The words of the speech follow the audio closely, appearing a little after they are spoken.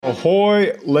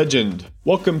Ahoy, legend.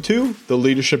 Welcome to The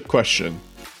Leadership Question.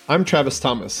 I'm Travis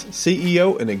Thomas,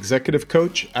 CEO and executive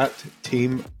coach at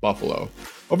Team Buffalo.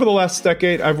 Over the last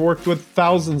decade, I've worked with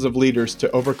thousands of leaders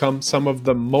to overcome some of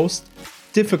the most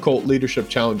difficult leadership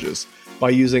challenges by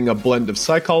using a blend of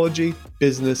psychology,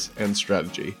 business, and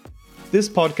strategy. This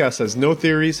podcast has no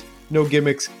theories, no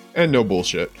gimmicks, and no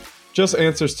bullshit. Just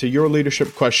answers to your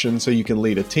leadership questions so you can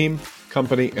lead a team,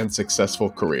 company, and successful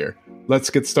career.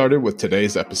 Let's get started with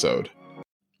today's episode.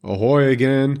 Ahoy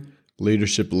again,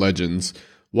 leadership legends.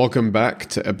 Welcome back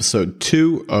to episode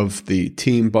 2 of the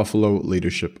Team Buffalo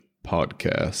Leadership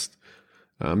Podcast.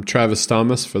 I'm Travis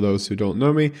Thomas, for those who don't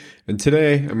know me, and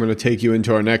today I'm going to take you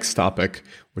into our next topic,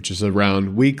 which is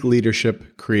around weak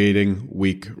leadership creating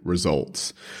weak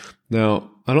results. Now,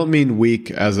 I don't mean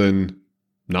weak as in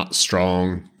not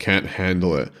strong, can't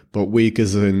handle it, but weak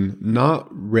as in not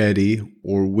ready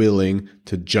or willing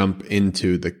to jump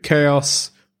into the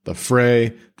chaos, the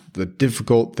fray, the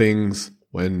difficult things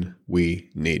when we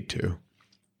need to.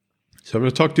 So I'm going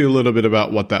to talk to you a little bit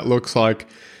about what that looks like,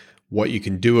 what you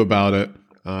can do about it,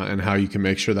 and how you can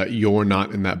make sure that you're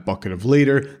not in that bucket of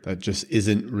leader that just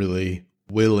isn't really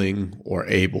willing or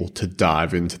able to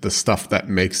dive into the stuff that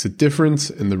makes a difference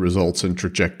in the results and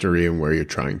trajectory and where you're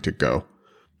trying to go.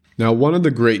 Now, one of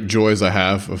the great joys I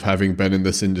have of having been in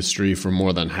this industry for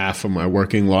more than half of my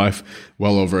working life,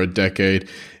 well over a decade,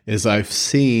 is I've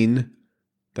seen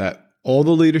that all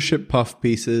the leadership puff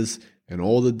pieces and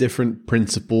all the different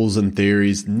principles and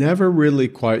theories never really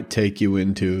quite take you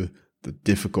into the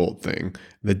difficult thing.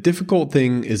 The difficult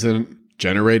thing isn't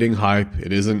generating hype.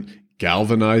 It isn't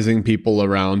galvanizing people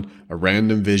around a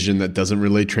random vision that doesn't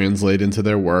really translate into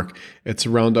their work. It's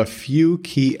around a few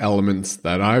key elements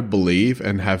that I believe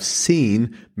and have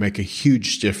seen make a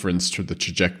huge difference to the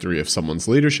trajectory of someone's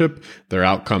leadership, their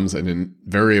outcomes, and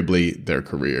invariably their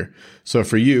career. So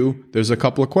for you, there's a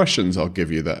couple of questions I'll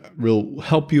give you that will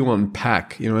help you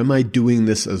unpack, am I doing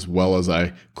this as well as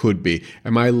I could be?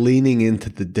 Am I leaning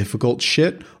into the difficult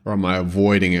shit, or am I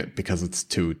avoiding it because it's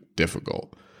too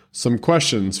difficult? Some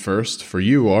questions first for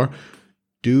you are,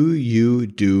 do you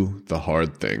do the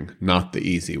hard thing, not the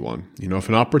easy one? If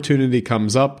an opportunity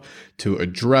comes up to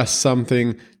address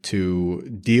something, to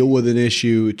deal with an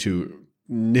issue, to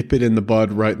nip it in the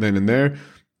bud right then and there,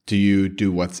 do you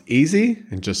do what's easy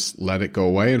and just let it go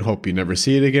away and hope you never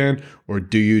see it again? Or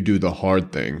do you do the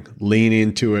hard thing, lean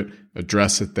into it,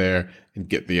 address it there, and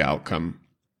get the outcome?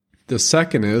 The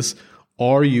second is,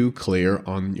 are you clear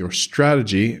on your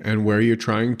strategy and where you're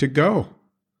trying to go?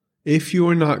 If you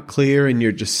are not clear and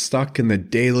you're just stuck in the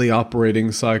daily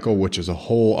operating cycle, which is a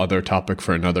whole other topic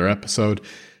for another episode,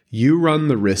 you run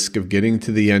the risk of getting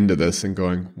to the end of this and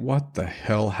going, what the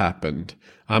hell happened?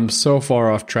 I'm so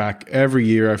far off track. Every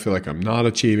year I feel like I'm not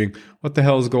achieving. What the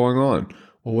hell is going on?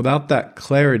 Well, without that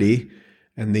clarity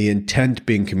and the intent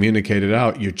being communicated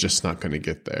out, you're just not going to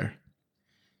get there.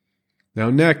 Now,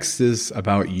 next is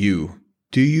about you.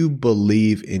 Do you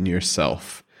believe in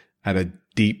yourself at a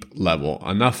deep level?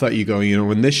 Enough that you go,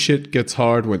 when this shit gets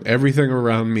hard, when everything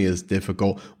around me is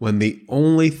difficult, when the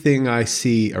only thing I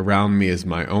see around me is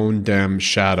my own damn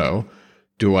shadow,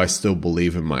 do I still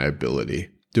believe in my ability?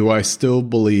 Do I still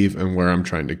believe in where I'm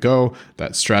trying to go,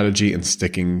 that strategy, and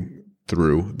sticking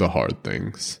through the hard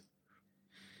things?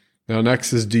 Now,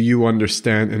 next is, do you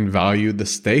understand and value the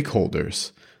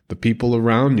stakeholders? The people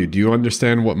around you, do you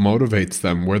understand what motivates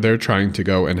them, where they're trying to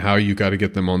go, and how you got to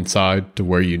get them on side to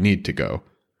where you need to go?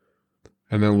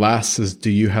 And then last is, do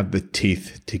you have the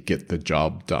teeth to get the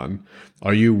job done?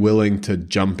 Are you willing to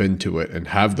jump into it and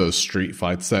have those street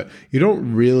fights that you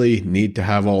don't really need to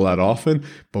have all that often,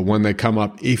 but when they come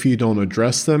up, if you don't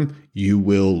address them, you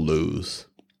will lose.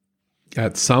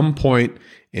 At some point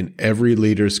in every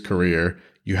leader's career,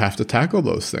 you have to tackle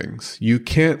those things. You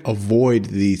can't avoid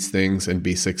these things and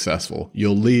be successful.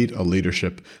 You'll lead a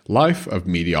leadership life of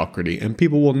mediocrity, and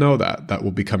people will know that. That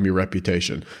will become your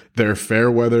reputation. They're fair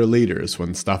weather leaders.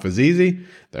 When stuff is easy,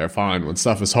 they're fine. When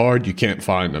stuff is hard, you can't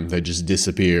find them. They just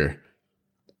disappear.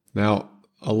 Now,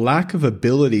 a lack of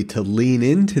ability to lean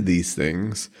into these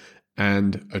things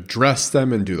and address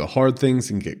them and do the hard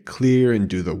things and get clear and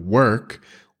do the work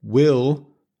will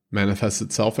manifest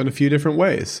itself in a few different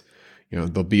ways.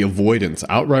 There'll be avoidance,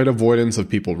 outright avoidance of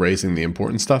people raising the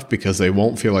important stuff because they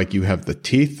won't feel like you have the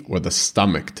teeth or the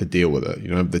stomach to deal with it. You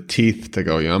don't have the teeth to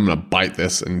go, I'm going to bite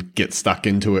this and get stuck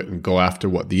into it and go after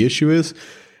what the issue is.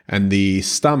 And the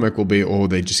stomach will be,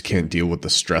 they just can't deal with the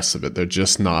stress of it. They're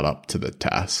just not up to the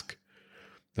task.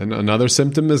 And another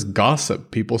symptom is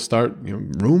gossip. People start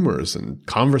rumors and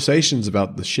conversations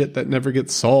about the shit that never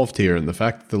gets solved here, and the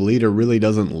fact that the leader really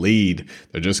doesn't lead.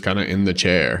 They're just kind of in the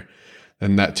chair.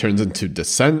 And that turns into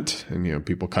dissent and,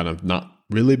 people kind of not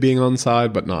really being on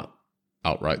side, but not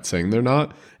outright saying they're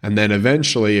not. And then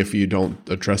eventually, if you don't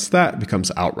address that, it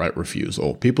becomes outright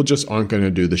refusal. People just aren't going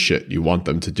to do the shit you want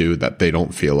them to do that they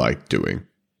don't feel like doing.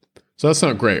 So that's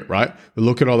not great, right? We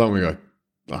look at all that and we go,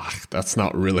 that's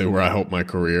not really where I hope my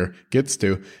career gets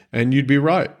to. And you'd be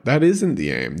right. That isn't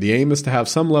the aim. The aim is to have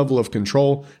some level of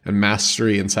control and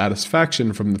mastery and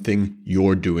satisfaction from the thing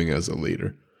you're doing as a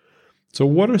leader. So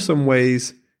what are some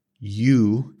ways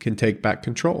you can take back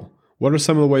control? What are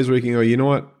some of the ways where you can go, you know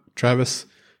what, Travis,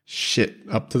 shit,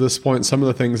 up to this point, some of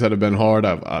the things that have been hard,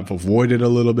 I've avoided a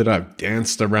little bit. I've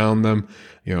danced around them.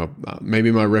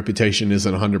 Maybe my reputation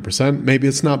isn't 100%. Maybe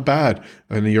it's not bad.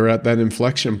 And you're at that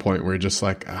inflection point where you're just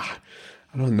like, I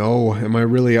don't know. Am I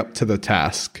really up to the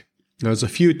task? There's a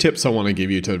few tips I want to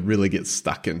give you to really get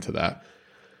stuck into that.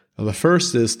 Now, the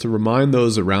first is to remind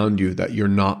those around you that you're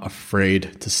not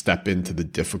afraid to step into the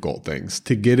difficult things,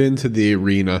 to get into the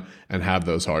arena and have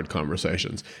those hard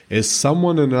conversations. Is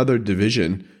someone in another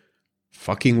division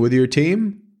fucking with your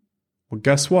team? Well,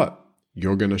 guess what?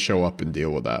 You're going to show up and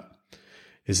deal with that.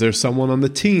 Is there someone on the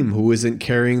team who isn't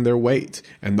carrying their weight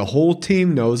and the whole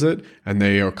team knows it and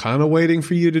they are kind of waiting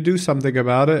for you to do something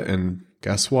about it? And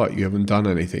guess what? You haven't done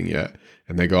anything yet.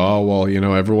 And they go, oh,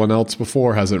 well, everyone else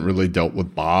before hasn't really dealt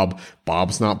with Bob.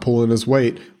 Bob's not pulling his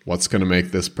weight. What's going to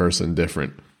make this person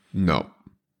different? No,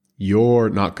 you're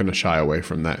not going to shy away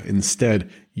from that. Instead,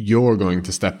 you're going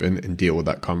to step in and deal with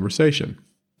that conversation.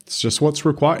 It's just what's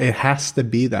required. It has to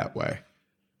be that way.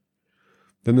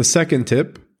 Then the second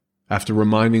tip, after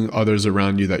reminding others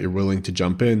around you that you're willing to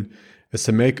jump in, is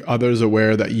to make others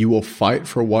aware that you will fight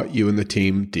for what you and the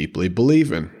team deeply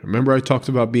believe in. Remember, I talked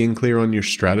about being clear on your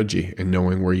strategy and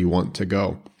knowing where you want to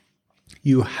go.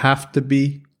 You have to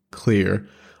be clear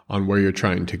on where you're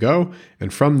trying to go.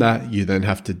 And from that, you then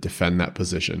have to defend that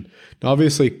position. Now,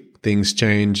 obviously, things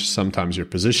change. Sometimes your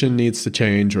position needs to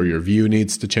change or your view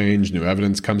needs to change. New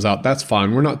evidence comes out. That's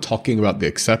fine. We're not talking about the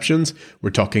exceptions.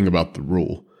 We're talking about the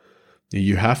rule.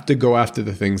 You have to go after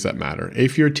the things that matter.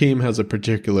 If your team has a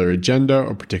particular agenda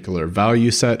or particular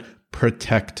value set,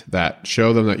 protect that.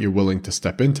 Show them that you're willing to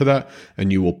step into that,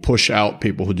 and you will push out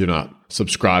people who do not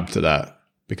subscribe to that,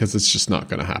 because it's just not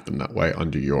going to happen that way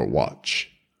under your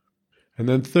watch. And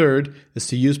then third is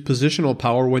to use positional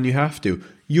power when you have to.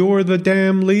 You're the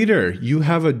damn leader. You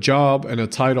have a job and a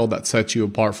title that sets you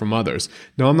apart from others.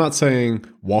 Now, I'm not saying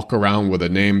walk around with a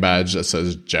name badge that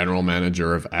says general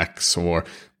manager of X or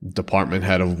department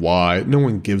head of Y. No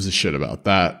one gives a shit about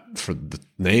that for the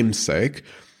name's sake.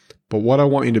 But what I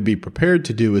want you to be prepared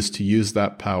to do is to use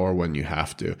that power when you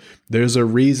have to. There's a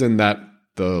reason that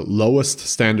the lowest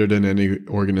standard in any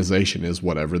organization is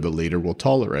whatever the leader will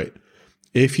tolerate.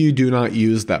 If you do not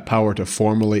use that power to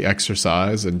formally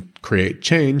exercise and create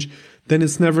change, then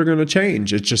it's never going to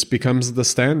change. It just becomes the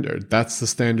standard. That's the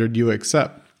standard you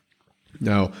accept.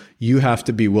 Now, you have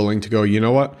to be willing to go, you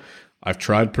know what? I've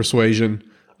tried persuasion.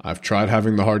 I've tried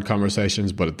having the hard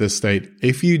conversations, but at this state,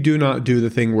 if you do not do the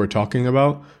thing we're talking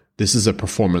about, this is a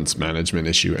performance management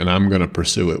issue, and I'm going to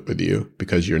pursue it with you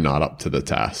because you're not up to the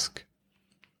task.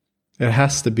 It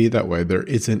has to be that way. There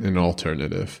isn't an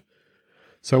alternative.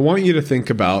 So I want you to think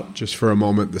about, just for a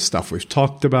moment, the stuff we've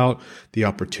talked about, the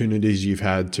opportunities you've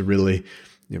had to really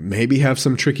maybe have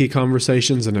some tricky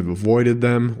conversations and have avoided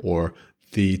them, or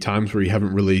the times where you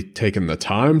haven't really taken the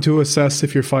time to assess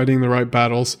if you're fighting the right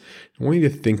battles. I want you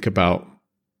to think about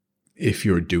if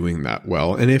you're doing that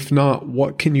well. And if not,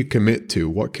 what can you commit to?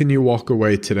 What can you walk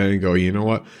away today and go, you know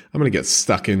what? I'm going to get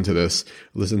stuck into this.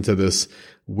 Listen to this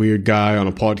weird guy on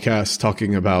a podcast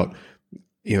talking about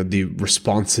the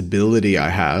responsibility I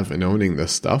have in owning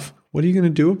this stuff. What are you going to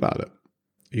do about it?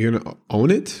 Are you going to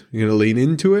own it? Are you going to lean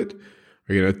into it?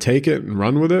 Are you going to take it and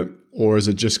run with it? Or is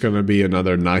it just going to be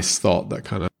another nice thought that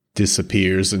kind of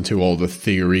disappears into all the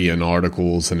theory and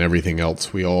articles and everything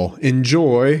else we all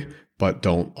enjoy, but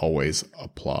don't always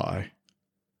apply?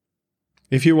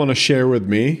 If you want to share with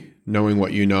me, knowing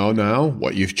what you know now,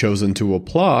 what you've chosen to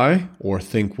apply or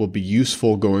think will be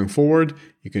useful going forward,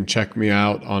 you can check me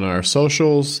out on our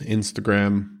socials,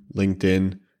 Instagram,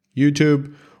 LinkedIn,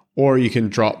 YouTube, or you can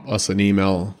drop us an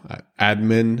email at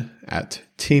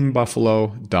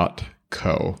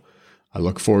admin@teambuffalo.co. I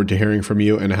look forward to hearing from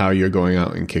you and how you're going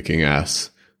out and kicking ass.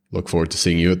 Look forward to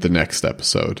seeing you at the next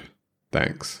episode.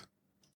 Thanks.